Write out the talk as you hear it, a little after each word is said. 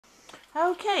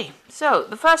Okay, so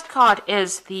the first card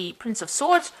is the Prince of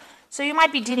Swords. So you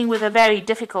might be dealing with a very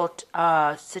difficult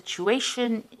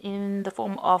situation in the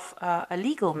form of a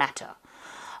legal matter.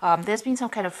 There's been some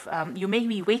kind of, you may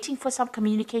be waiting for some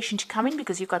communication to come in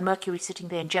because you've got Mercury sitting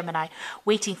there in Gemini,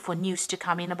 waiting for news to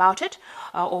come in about it,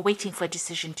 or waiting for a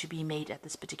decision to be made at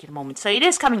this particular moment. So it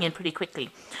is coming in pretty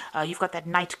quickly. You've got that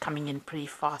Knight coming in pretty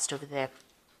fast over there.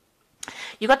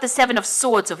 You've got the Seven of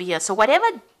Swords over here. So whatever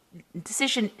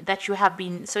decision that you have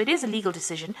been, so it is a legal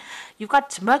decision. You've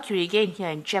got Mercury again here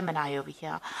in Gemini over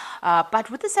here, but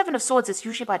with the Seven of Swords, it's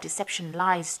usually about deception,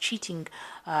 lies, cheating,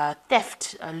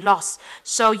 theft, loss.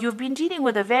 So you've been dealing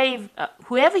with a very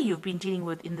whoever you've been dealing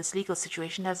with in this legal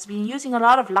situation has been using a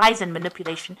lot of lies and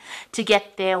manipulation to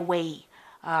get their way,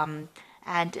 and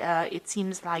it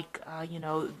seems like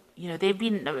they've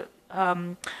been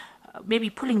maybe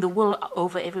pulling the wool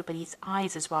over everybody's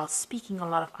eyes as well, speaking a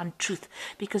lot of untruth,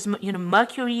 because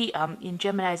Mercury in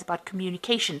Gemini is about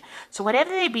communication. So whatever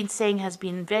they've been saying has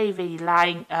been very, very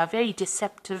lying, very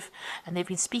deceptive, and they've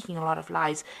been speaking a lot of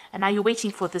lies. And now you're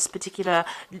waiting for this particular,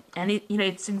 and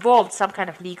it's involved some kind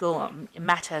of legal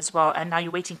matter as well. And now you're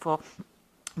waiting for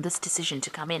this decision to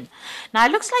come in. Now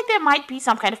it looks like there might be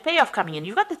some kind of payoff coming in.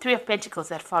 You've got the Three of Pentacles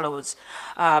that follows.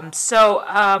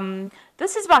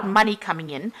 This is about money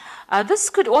coming in. This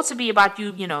could also be about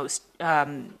you,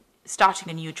 starting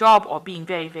a new job or being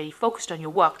very, very focused on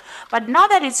your work. But now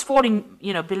that it's falling,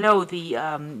 below the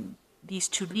these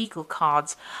two legal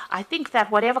cards, I think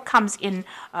that whatever comes in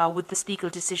with this legal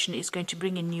decision is going to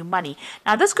bring in new money.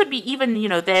 Now, this could be even,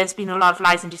 there's been a lot of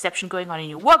lies and deception going on in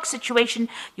your work situation.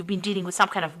 You've been dealing with some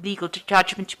kind of legal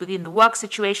judgment within the work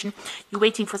situation. You're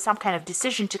waiting for some kind of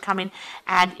decision to come in,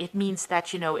 and it means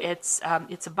that,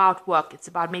 it's about work. It's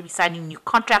about maybe signing new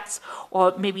contracts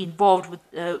or maybe involved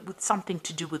with something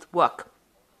to do with work.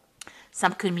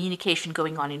 Some communication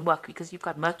going on in work, because you've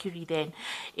got Mercury then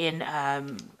in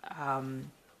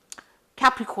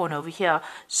Capricorn over here.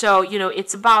 So,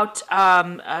 it's about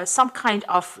some kind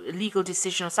of legal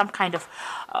decision or some kind of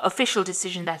official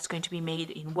decision that's going to be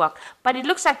made in work. But it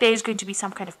looks like there is going to be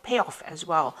some kind of payoff as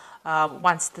well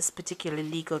once this particular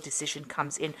legal decision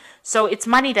comes in. So it's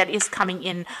money that is coming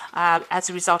in as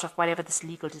a result of whatever this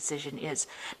legal decision is.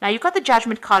 Now, you've got the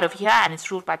Judgment card over here, and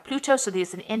it's ruled by Pluto. So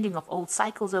there's an ending of old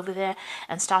cycles over there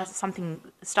and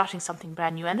starting something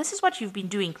brand new. And this is what you've been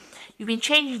doing. You've been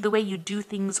changing the way you do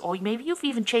things, or maybe you've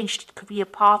even changed career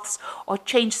paths or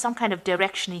changed some kind of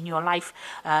direction in your life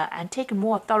and taken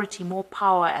more authority, more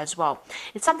power as well.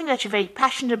 It's something that you're very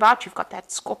passionate about. You've got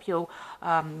that Scorpio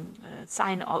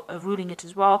sign ruling it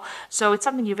as well. So it's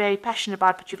something you're very passionate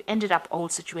about, but you've ended up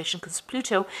old situation, because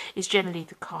Pluto is generally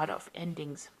the card of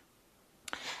endings.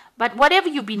 But whatever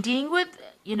you've been dealing with,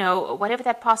 whatever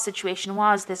that past situation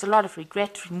was, there's a lot of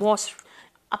regret, remorse,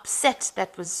 upset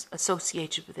that was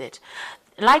associated with it.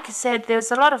 Like I said,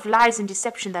 there's a lot of lies and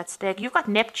deception that's there. You've got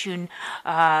Neptune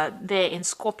there in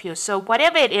Scorpio. So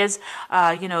whatever it is,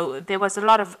 there was a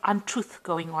lot of untruth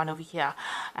going on over here.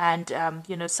 And,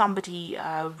 somebody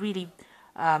really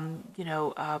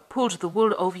pulled the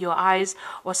wool over your eyes,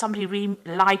 or somebody really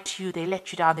lied to you, they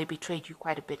let you down, they betrayed you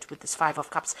quite a bit with this Five of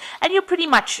Cups, and you're pretty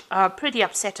much pretty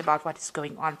upset about what is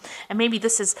going on. And maybe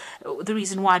this is the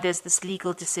reason why there's this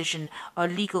legal decision or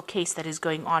legal case that is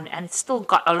going on, and it's still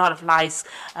got a lot of lies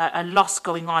and loss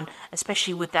going on,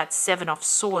 especially with that Seven of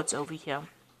Swords over here.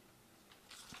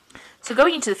 So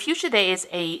going into the future, there is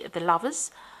the Lovers.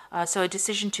 So a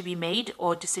decision to be made,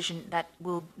 or a decision that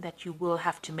you will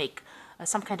have to make.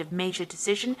 Some kind of major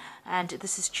decision, and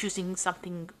this is choosing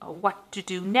something, what to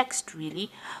do next,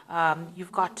 really.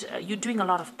 You're doing a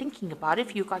lot of thinking about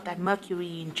it. You've got that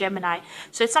Mercury in Gemini,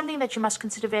 so it's something that you must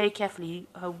consider very carefully,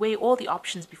 weigh all the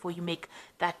options before you make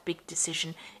that big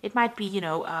decision. It might be,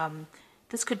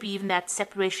 this could be even that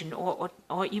separation, or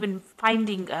even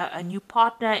finding a new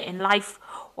partner in life,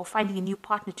 or finding a new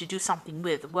partner to do something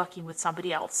with, working with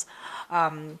somebody else.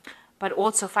 But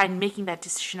also making that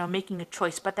decision or making a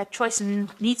choice. But that choice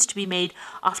needs to be made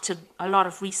after a lot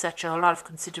of research or a lot of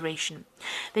consideration.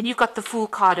 Then you've got the Fool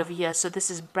card over here. So this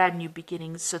is brand new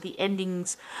beginnings. So the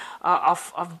endings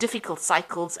of difficult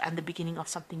cycles and the beginning of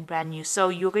something brand new. So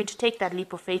you're going to take that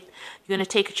leap of faith. You're going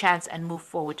to take a chance and move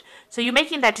forward. So you're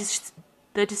making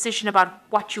the decision about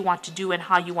what you want to do and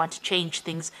how you want to change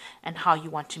things and how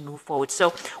you want to move forward. So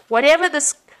whatever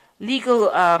this legal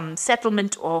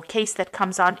settlement or case that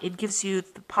comes on, it gives you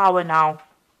the power now,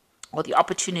 or the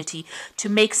opportunity, to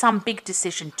make some big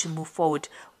decision to move forward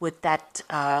with that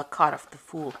card of the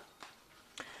Fool.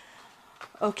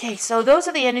 Okay, so those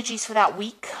are the energies for that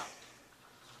week.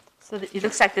 So it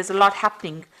looks like there's a lot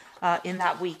happening in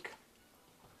that week.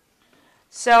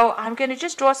 So I'm going to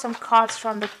just draw some cards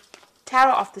from the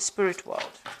Tarot of the Spirit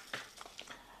World.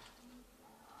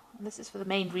 And this is for the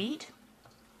main read.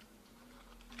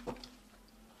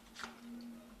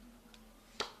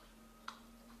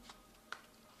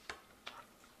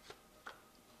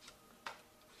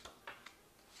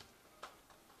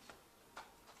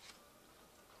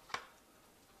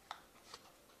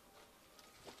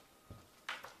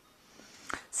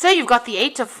 So you've got the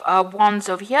Eight of Wands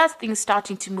over here, things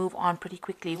starting to move on pretty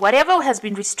quickly. Whatever has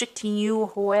been restricting you,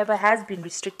 whoever has been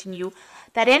restricting you,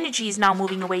 that energy is now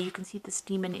moving away. You can see this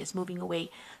demon is moving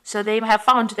away. So they have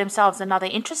found themselves another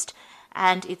interest,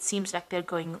 and it seems like they're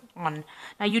going on.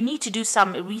 Now you need to do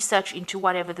some research into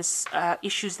whatever this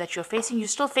issues that you're facing. You're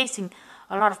still facing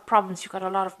a lot of problems. You've got a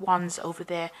lot of wands over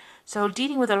there. So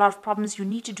dealing with a lot of problems, you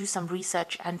need to do some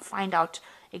research and find out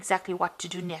exactly what to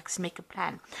do next, make a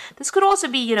plan. This could also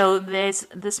be, you know,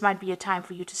 this might be a time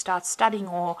for you to start studying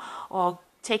or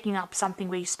taking up something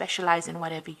where you specialize in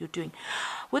whatever you're doing.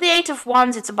 With the Eight of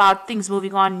Wands, it's about things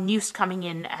moving on, news coming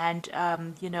in,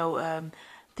 and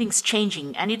things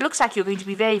changing. And it looks like you're going to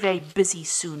be very, very busy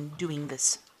soon doing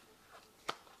this.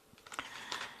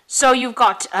 So you've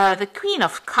got the Queen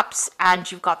of Cups and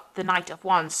you've got the Knight of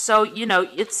Wands. So, you know,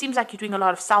 it seems like you're doing a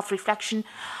lot of self-reflection.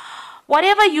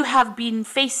 Whatever you have been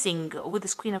facing with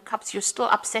this Queen of Cups, you're still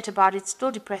upset about it,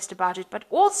 still depressed about it, but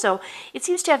also it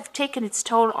seems to have taken its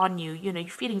toll on you. You know, you're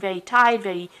feeling very tired,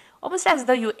 very almost as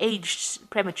though you aged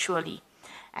prematurely.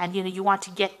 And, you know, you want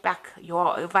to get back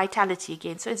your vitality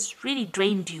again. So it's really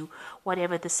drained you,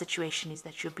 whatever the situation is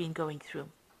that you've been going through.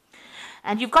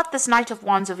 And you've got this Knight of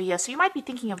Wands over here. So you might be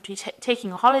thinking of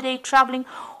taking a holiday, traveling.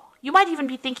 You might even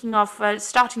be thinking of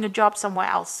starting a job somewhere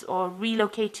else or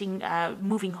relocating,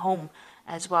 moving home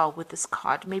as well with this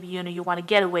card. Maybe, you know, you want to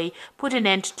get away, put an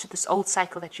end to this old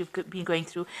cycle that you've been going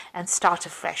through and start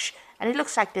afresh. And it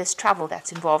looks like there's travel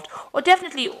that's involved. Or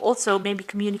definitely also maybe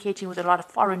communicating with a lot of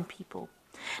foreign people.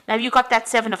 Now you've got that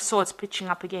Seven of Swords pitching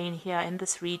up again here in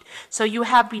this read. So you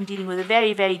have been dealing with a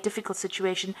very, very difficult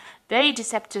situation, very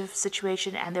deceptive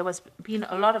situation, and there was been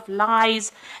a lot of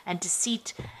lies and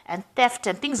deceit and theft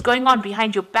and things going on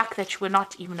behind your back that you were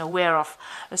not even aware of.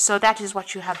 So that is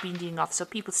what you have been dealing with. So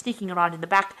people sneaking around in the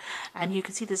back, and you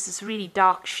can see this really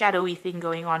dark, shadowy thing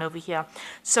going on over here.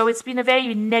 So it's been a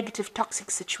very negative,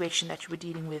 toxic situation that you were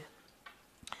dealing with.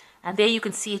 And there you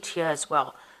can see it here as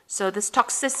well. So this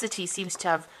toxicity seems to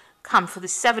have come for the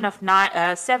Seven of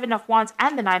Wands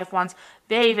and the Knight of Wands.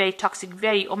 Very, very toxic,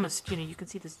 very almost, you know, you can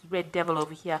see this red devil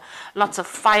over here. Lots of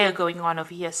fire going on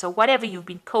over here. So whatever you've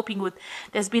been coping with,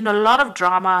 there's been a lot of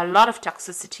drama, a lot of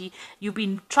toxicity. You've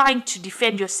been trying to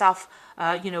defend yourself.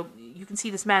 You know, you can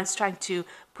see this man's trying to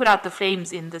put out the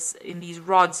flames in these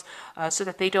rods so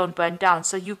that they don't burn down.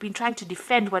 So you've been trying to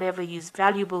defend whatever is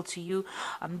valuable to you,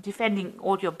 defending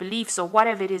all your beliefs or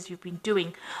whatever it is you've been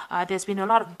doing. There's been a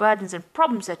lot of burdens and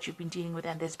problems that you've been dealing with,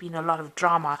 and there's been a lot of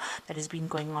drama that has been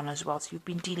going on as well. So you've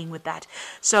been dealing with that.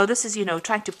 So this is, you know,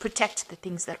 trying to protect the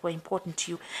things that were important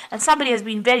to you. And somebody has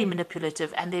been very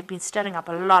manipulative, and they've been stirring up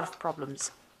a lot of problems.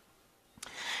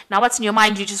 Now, what's in your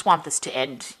mind? You just want this to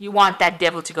end. You want that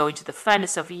devil to go into the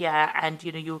furnace over here, and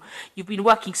you know you've been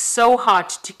working so hard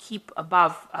to keep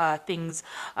above things,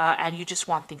 and you just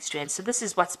want things to end. So this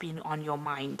is what's been on your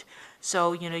mind.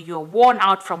 So you know you're worn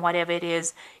out from whatever it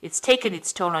is. It's taken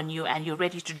its toll on you, and you're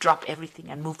ready to drop everything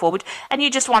and move forward. And you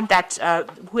just want that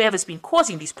whoever's been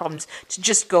causing these problems to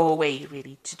just go away,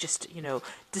 really, to just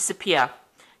disappear.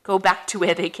 Go back to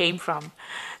where they came from.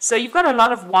 So you've got a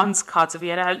lot of Wands cards over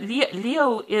here. Now,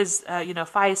 Leo is,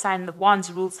 fire sign. The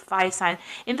Wands rules the fire sign.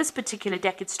 In this particular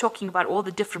deck, it's talking about all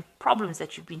the different problems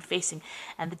that you've been facing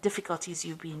and the difficulties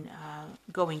you've been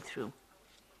going through.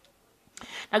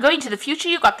 Now, going to the future,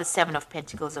 you've got the Seven of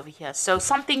Pentacles over here. So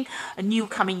something new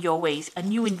coming your way, a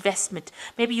new investment.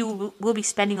 Maybe you will be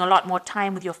spending a lot more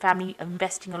time with your family,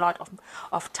 investing a lot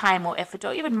of time or effort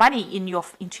or even money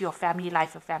into your family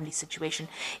life or family situation.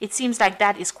 It seems like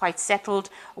that is quite settled.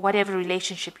 Whatever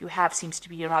relationship you have seems to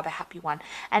be a rather happy one.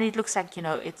 And it looks like,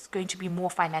 it's going to be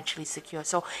more financially secure.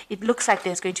 So it looks like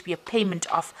there's going to be a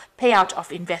payout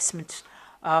of investment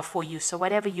for you. So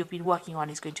whatever you've been working on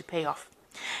is going to pay off.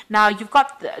 Now you've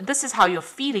got this is how you're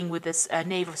feeling with this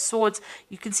Knave of Swords.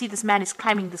 You can see this man is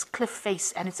climbing this cliff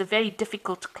face, and it's a very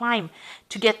difficult climb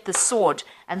to get the sword,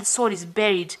 and the sword is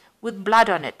buried with blood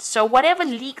on it. So whatever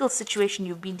legal situation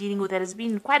you've been dealing with, that has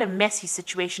been quite a messy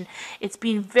situation. It's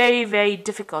been very, very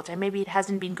difficult, and maybe it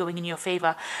hasn't been going in your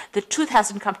favor. The truth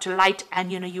hasn't come to light, and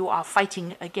you are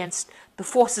fighting against the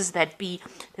forces that be.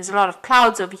 There's a lot of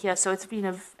clouds over here, so it's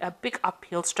been a big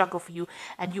uphill struggle for you,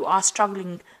 and you are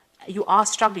struggling you are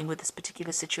struggling with this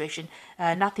particular situation.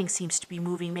 Nothing seems to be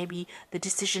moving. Maybe the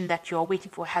decision that you're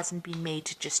waiting for hasn't been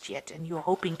made just yet, and you're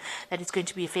hoping that it's going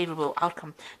to be a favorable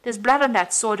outcome. There's blood on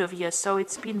that sword over here, so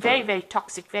it's been very, very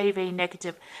toxic, very, very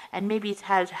negative, and maybe it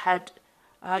had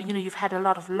you've had a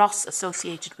lot of loss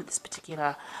associated with this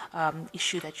particular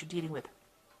issue that you're dealing with.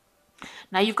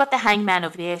 Now you've got the Hangman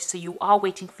over there, so you are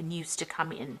waiting for news to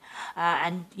come in,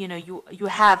 and you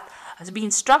have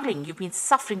been struggling. You've been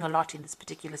suffering a lot in this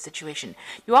particular situation.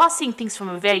 You are seeing things from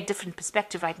a very different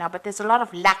perspective right now, but there's a lot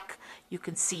of lack you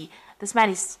can see. This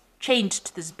man is chained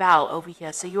to this bell over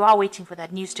here, so you are waiting for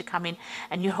that news to come in,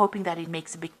 and you're hoping that it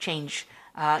makes a big change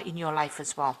in your life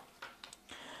as well.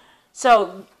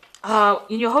 So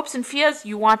in your hopes and fears,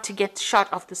 you want to get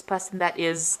shot of this person that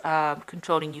is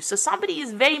controlling you. So somebody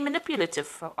is very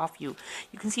manipulative of you.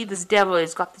 You can see this devil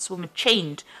has got this woman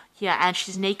chained here, and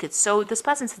she's naked. So this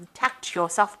person's attacked your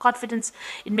self-confidence.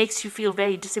 It makes you feel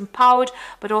very disempowered,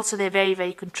 but also they're very,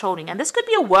 very controlling. And this could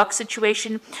be a work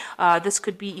situation. This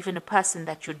could be even a person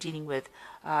that you're dealing with.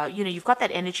 You've got that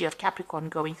energy of Capricorn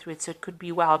going through it, so it could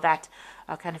be, well, that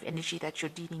kind of energy that you're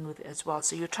dealing with as well.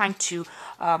 So you're trying to,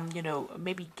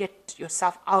 maybe get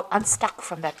yourself unstuck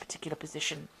from that particular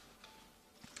position.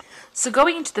 So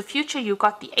going into the future, you've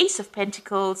got the Ace of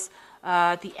Pentacles,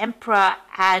 the Emperor,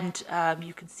 and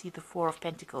you can see the Four of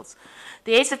Pentacles.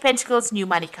 The Ace of Pentacles, new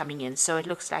money coming in. So it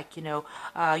looks like,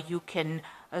 you can,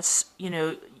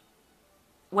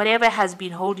 whatever has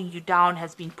been holding you down,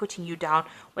 has been putting you down,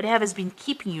 whatever has been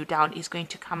keeping you down is going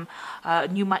to come,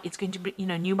 it's going to be,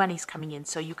 new money is coming in,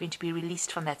 so you're going to be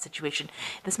released from that situation.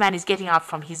 This man is getting out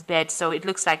from his bed, so it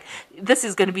looks like this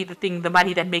is going to be the thing, the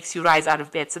money that makes you rise out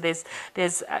of bed. So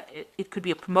it could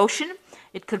be a promotion,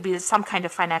 it could be some kind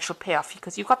of financial payoff,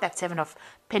 because you've got that Seven of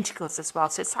Pentacles as well,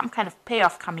 so it's some kind of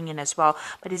payoff coming in as well,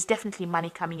 but it's definitely money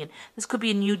coming in. This could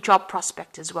be a new job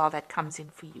prospect as well that comes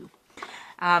in for you.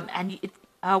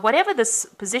 Whatever this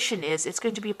position is, it's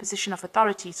going to be a position of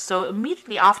authority. So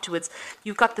immediately afterwards,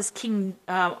 you've got this King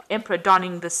Emperor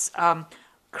donning this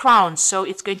crown. So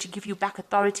it's going to give you back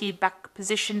authority, back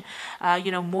position,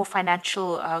 more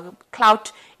financial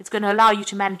clout. It's going to allow you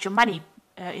to manage your money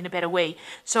in a better way.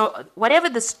 So whatever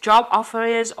this job offer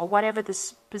is, or whatever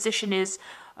this position is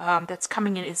that's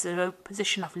coming in, is a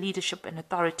position of leadership and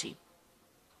authority.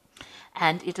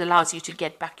 And it allows you to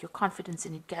get back your confidence,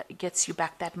 and it gets you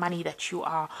back that money that you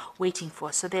are waiting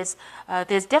for. So there's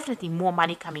definitely more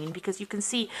money coming in, because you can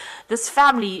see this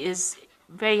family is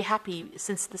very happy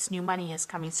since this new money has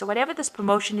come in. So whatever this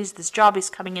promotion is, this job is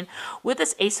coming in with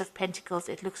this Ace of Pentacles,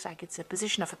 it looks like it's a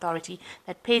position of authority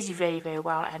that pays you very, very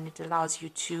well, and it allows you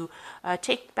to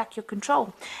take back your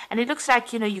control. And it looks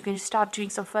like, you're going to start doing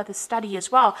some further study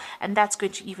as well, and that's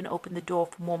going to even open the door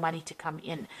for more money to come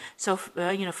in. So,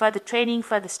 further training,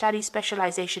 further study,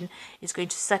 specialization is going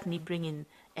to certainly bring in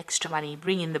extra money,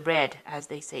 bring in the bread, as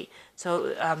they say.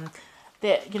 So,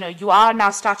 you are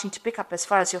now starting to pick up as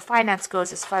far as your finance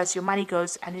goes, as far as your money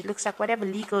goes, and it looks like whatever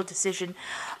legal decision,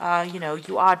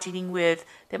 you are dealing with,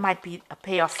 there might be a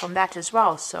payoff from that as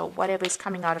well. So whatever is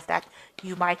coming out of that,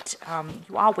 you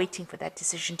are waiting for that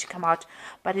decision to come out.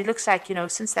 But it looks like,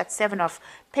 since that Seven of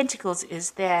Pentacles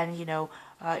is there, and,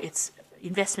 it's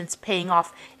investments paying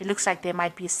off, it looks like there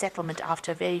might be a settlement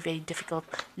after a very, very difficult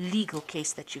legal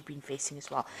case that you've been facing as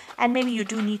well. And maybe you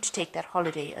do need to take that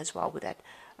holiday as well with that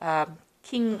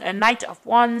Knight of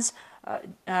Wands,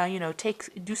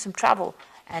 do some travel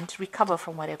and recover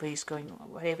from whatever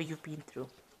you've been through.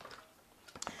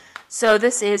 So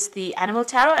this is the Animal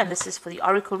Tarot, and this is for the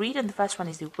Oracle read, and the first one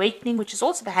is the Awakening, which is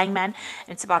also the Hangman,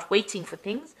 and it's about waiting for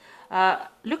things.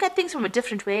 Look at things from a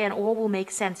different way, and all will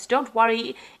make sense. Don't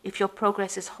worry if your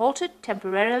progress is halted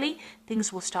temporarily.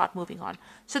 Things will start moving on.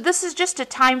 So this is just a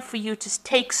time for you to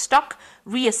take stock,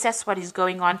 reassess what is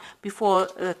going on before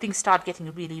things start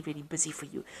getting really, really busy for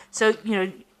you. So,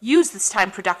 use this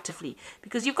time productively,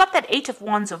 because you've got that Eight of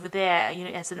Wands over there,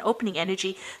 as an opening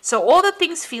energy. So all the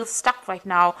things feel stuck right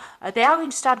now. They are going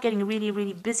to start getting really,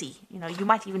 really busy. You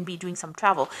might even be doing some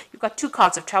travel. You've got two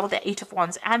cards of travel, the Eight of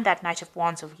Wands and that Knight of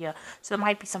Wands over here. So there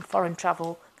might be some foreign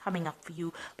travel coming up for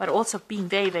you, but also being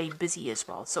very, very busy as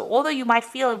well. So although you might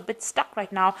feel a bit stuck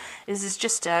right now, this is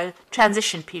just a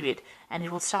transition period, and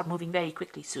it will start moving very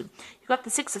quickly soon. You've got the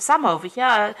Six of Summer over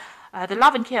here. The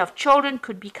love and care of children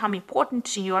could become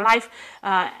important in your life,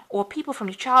 or people from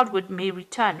your childhood may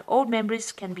return. Old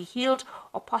memories can be healed,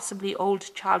 or possibly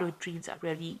old childhood dreams are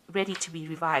ready to be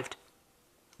revived.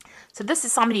 So this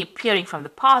is somebody appearing from the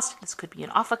past. This could be an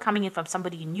offer coming in from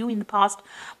somebody you knew in the past.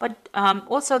 But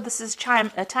also this is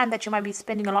a time that you might be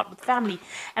spending a lot with family.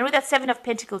 And with that Seven of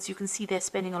Pentacles, you can see they're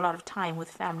spending a lot of time with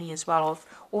family as well,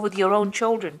 or with your own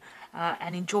children.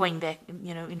 And enjoying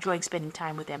enjoying spending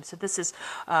time with them. So this is,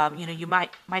 you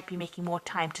might be making more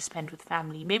time to spend with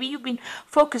family. Maybe you've been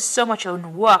focused so much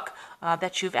on work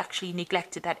that you've actually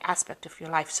neglected that aspect of your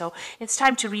life. So it's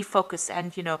time to refocus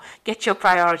and, get your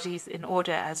priorities in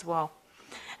order as well.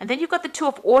 And then you've got the Two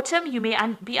of Autumn. You may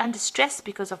be under stress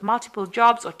because of multiple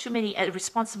jobs or too many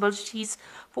responsibilities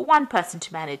for one person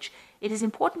to manage. It is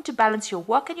important to balance your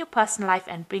work and your personal life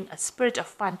and bring a spirit of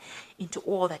fun into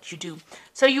all that you do.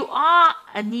 So you are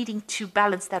needing to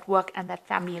balance that work and that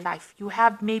family life. You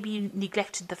have maybe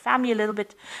neglected the family a little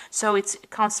bit. So it's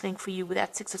counseling for you with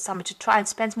that Six of Summer to try and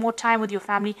spend more time with your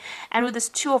family. And with this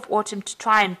Two of Autumn to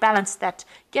try and balance that,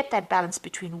 get that balance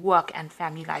between work and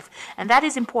family life. And that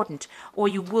is important, or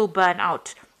you will burn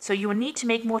out. So you will need to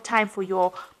make more time for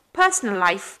your personal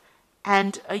life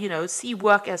and, see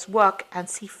work as work and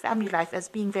see family life as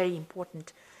being very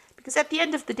important. Because at the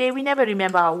end of the day, we never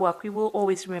remember our work. We will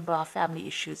always remember our family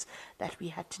issues that we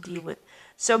had to deal with.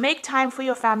 So make time for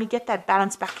your family. Get that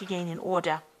balance back again in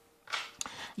order.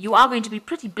 You are going to be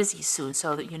pretty busy soon,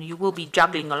 so that you will be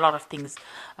juggling a lot of things,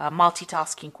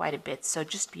 multitasking quite a bit. So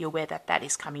just be aware that that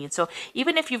is coming in. So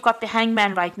even if you've got the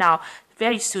Hangman right now,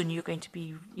 very soon you're going to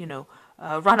be,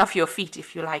 run off your feet,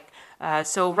 if you like.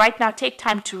 So right now, take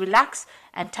time to relax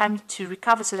and time to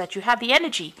recover so that you have the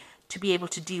energy to be able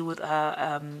to deal with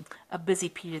a busy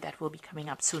period that will be coming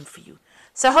up soon for you.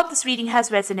 So I hope this reading has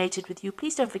resonated with you.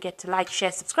 Please don't forget to like,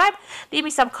 share, subscribe. Leave me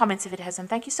some comments if it hasn't.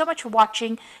 Thank you so much for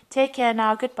watching. Take care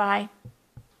now. Goodbye.